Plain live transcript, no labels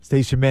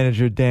Station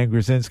manager Dan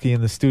Grazynski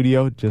in the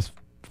studio, just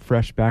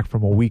fresh back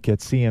from a week at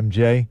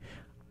CMJ.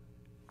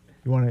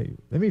 Let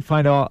me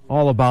find out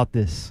all about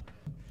this.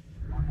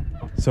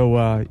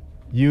 So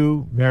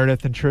you,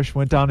 Meredith, and Trish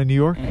went down to New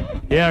York?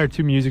 Yeah, our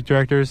two music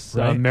directors,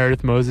 Right.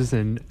 Meredith Moses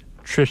and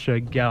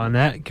Trisha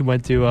Gallinette,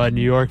 went to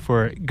New York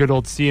for good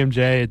old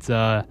CMJ.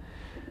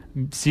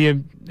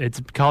 It's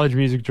a college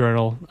music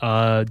journal.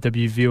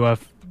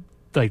 WVOF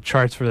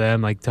charts for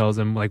them, tells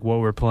them what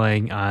we're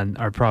playing on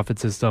our profit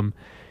system.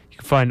 You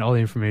can find all the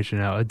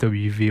information out at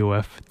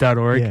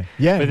WVOF.org.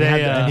 Yeah. But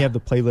And you have the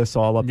playlists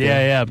all up there.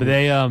 Yeah. But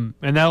they and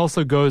that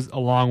also goes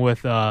along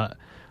with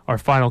our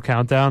final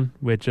countdown,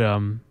 which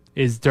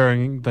is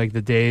during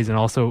the days, and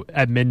also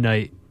at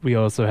midnight we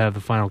also have the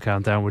final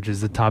countdown, which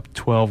is the top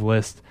 12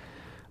 list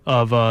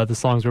of the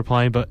songs we're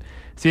playing. But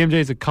CMJ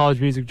is a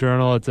college music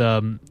journal. It's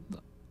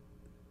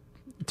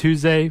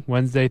Tuesday,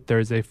 Wednesday,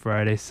 Thursday,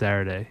 Friday,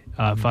 Saturday,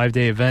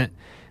 5-day event.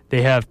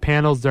 They have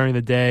panels during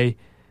the day,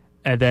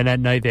 and then at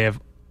night they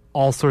have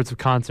all sorts of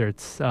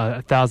concerts.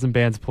 1,000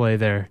 bands play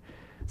there,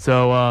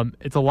 so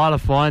it's a lot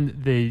of fun.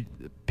 The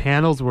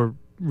panels were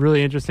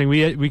really interesting.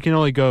 We can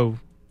only go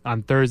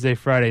on Thursday,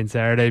 Friday, and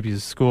Saturday because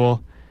of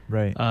school.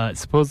 Right.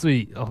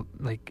 Supposedly,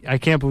 I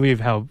can't believe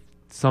how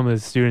some of the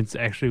students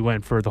actually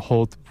went for the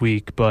whole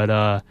week,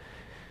 but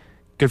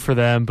good for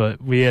them.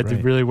 But we had to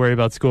really worry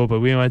about school. But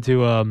we went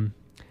to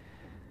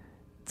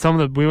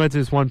we went to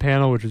this one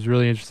panel which was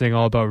really interesting,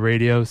 all about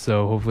radio.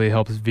 So hopefully it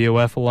helps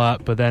VOF a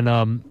lot. But then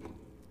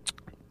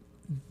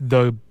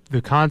the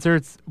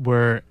concerts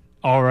were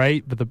all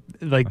right, but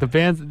the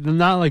bands, they're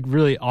not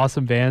really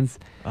awesome bands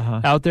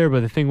out there.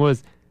 But the thing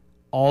was,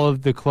 all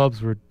of the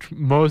clubs were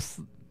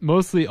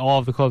mostly all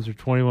of the clubs were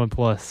 21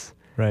 plus.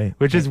 Right.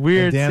 Which is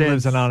weird. And Dan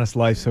lives an honest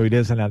life, so he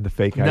doesn't have the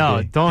fake ID.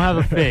 No, don't have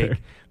a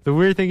fake. The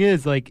weird thing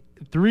is,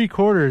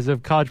 3/4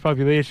 of college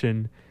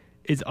population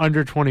is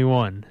under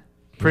 21.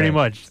 Pretty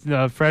much.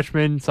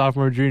 Freshmen,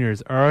 sophomore,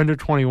 juniors are under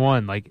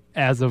 21,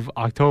 as of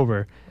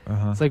October.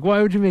 It's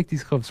why would you make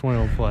these clubs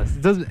 21 plus?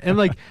 It doesn't. And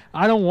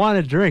I don't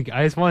want to drink.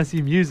 I just want to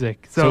see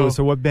music. So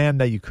what band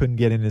that you couldn't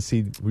get in to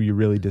see were you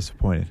really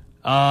disappointed?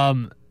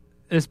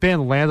 This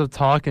band, Land of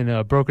Talk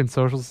and Broken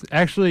Socials.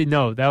 Actually,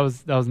 no, that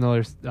was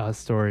another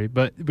story.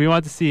 But we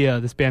wanted to see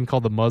this band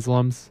called the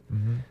Muslims.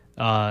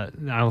 I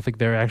don't think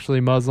they're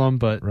actually Muslim,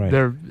 but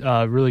they're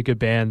a really good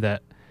band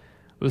that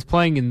was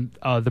playing in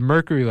the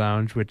Mercury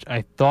Lounge, which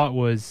I thought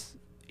was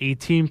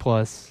 18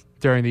 plus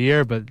during the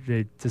year, but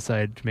they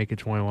decided to make it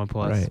 21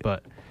 plus. Right.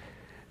 But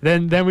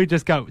then we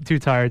just got too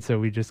tired, so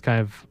we just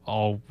kind of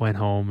all went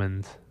home.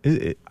 And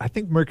I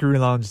think Mercury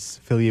Lounge is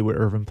affiliated with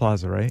Irving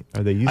Plaza, right?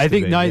 Or they used to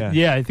be?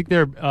 I think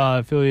they're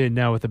affiliated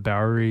now with the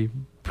Bowery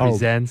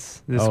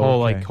Presents.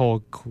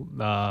 Whole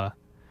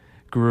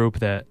group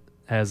that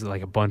has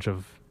a bunch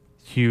of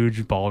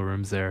huge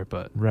ballrooms there.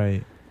 But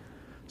right.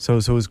 So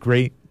it was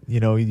great.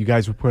 You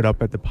guys were put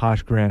up at the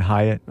posh Grand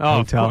Hyatt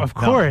Hotel. Of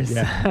course.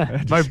 No,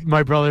 yeah.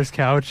 my brother's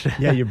couch.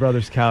 Yeah, your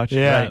brother's couch.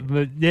 Yeah, right.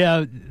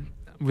 but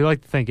we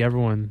like to thank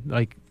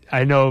everyone.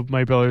 I know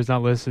my brother's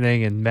not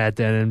listening, and Matt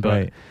Denon,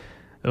 but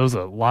it was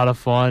a lot of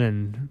fun,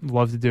 and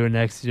love to do it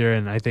next year.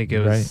 And I think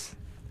it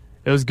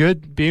was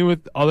good being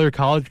with other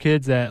college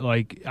kids that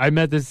I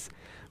met. This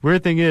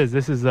weird thing is,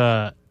 this is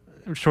a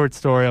short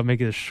story. I'll make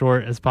it as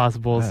short as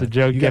possible. So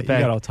Joe, get back.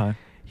 You got all time.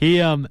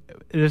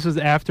 This was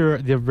after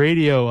the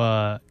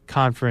radio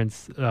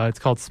conference. It's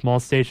called Small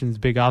Stations,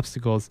 Big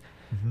Obstacles.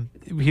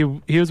 He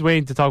was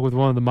waiting to talk with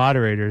one of the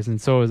moderators, and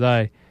so was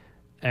I.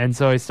 And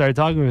so I started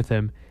talking with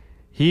him.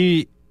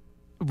 He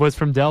was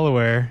from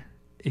Delaware.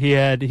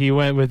 He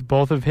went with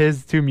both of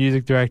his two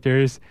music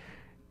directors.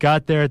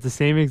 Got there at the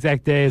same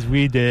exact day as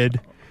we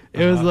did.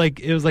 It was like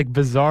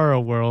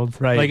Bizarro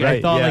World. Right. I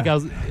thought I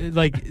was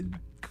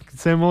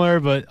similar,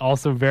 but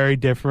also very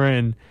different.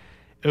 And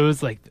it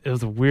was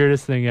the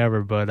weirdest thing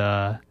ever, but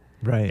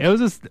it was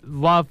just a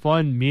lot of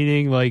fun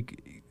meeting,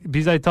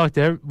 because I talked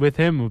with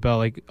him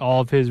about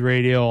all of his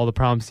radio, all the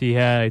problems he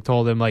had. I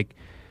told him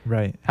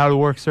how to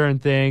work certain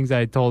things.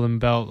 I told him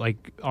about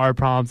our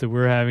problems that we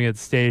were having at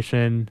the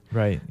station.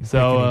 Right.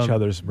 So picking each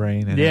other's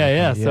brain. And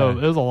yeah. So it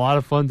was a lot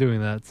of fun doing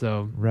that.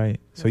 So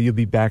So you'll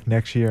be back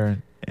next year.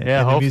 And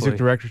hopefully. The music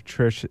director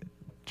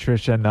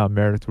Trish and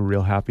Meredith were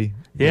real happy.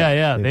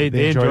 Yeah.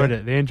 They enjoyed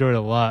it. They enjoyed it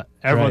a lot.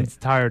 Everyone's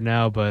tired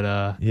now,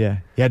 but you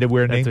had to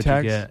wear name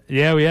tags.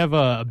 Yeah, we have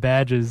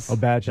badges. Oh,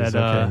 badges.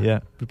 Okay. Yeah,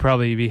 we'll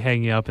probably be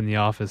hanging up in the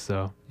office,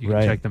 so you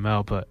can check them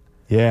out. But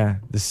yeah,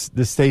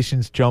 the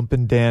station's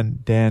jumping. Dan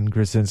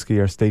Grazynski,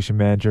 our station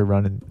manager,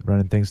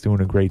 running things,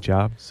 doing a great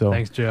job. So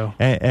thanks, Joe.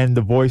 And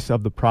the voice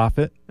of the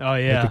prophet. Oh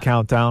yeah, with the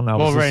countdown. I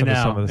was right listening to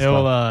now some of the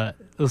stuff.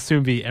 It'll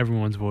soon be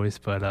everyone's voice,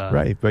 but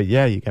but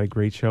yeah, you got a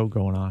great show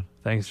going on.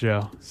 Thanks,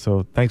 Joe.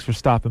 So thanks for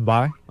stopping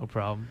by. No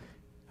problem.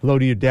 Hello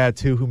to your dad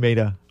too, who made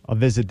a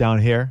visit down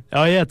here.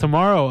 Oh yeah,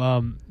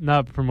 tomorrow.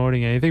 Not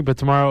promoting anything, but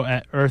tomorrow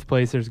at Earth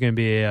Place there's going to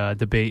be a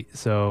debate.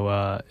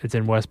 So it's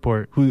in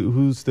Westport.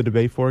 Who's the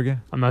debate for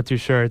again? I'm not too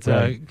sure. It's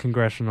a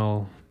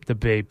congressional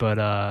debate, but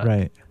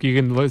Right. you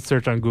can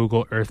search on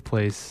Google Earth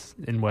Place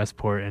in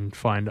Westport and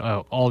find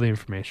all the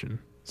information.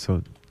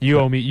 So you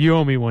owe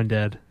me one,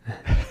 Dad.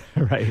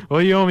 right.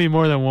 Well, you owe me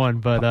more than one,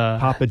 but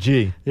Papa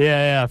G.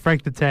 Yeah,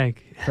 Frank the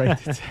Tank.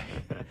 Frank the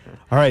Tank.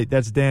 All right,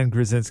 that's Dan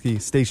Grazynski,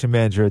 station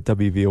manager at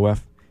WVOF,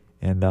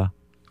 and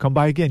come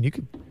by again. You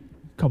could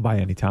come by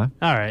anytime.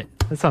 All right,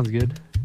 that sounds good.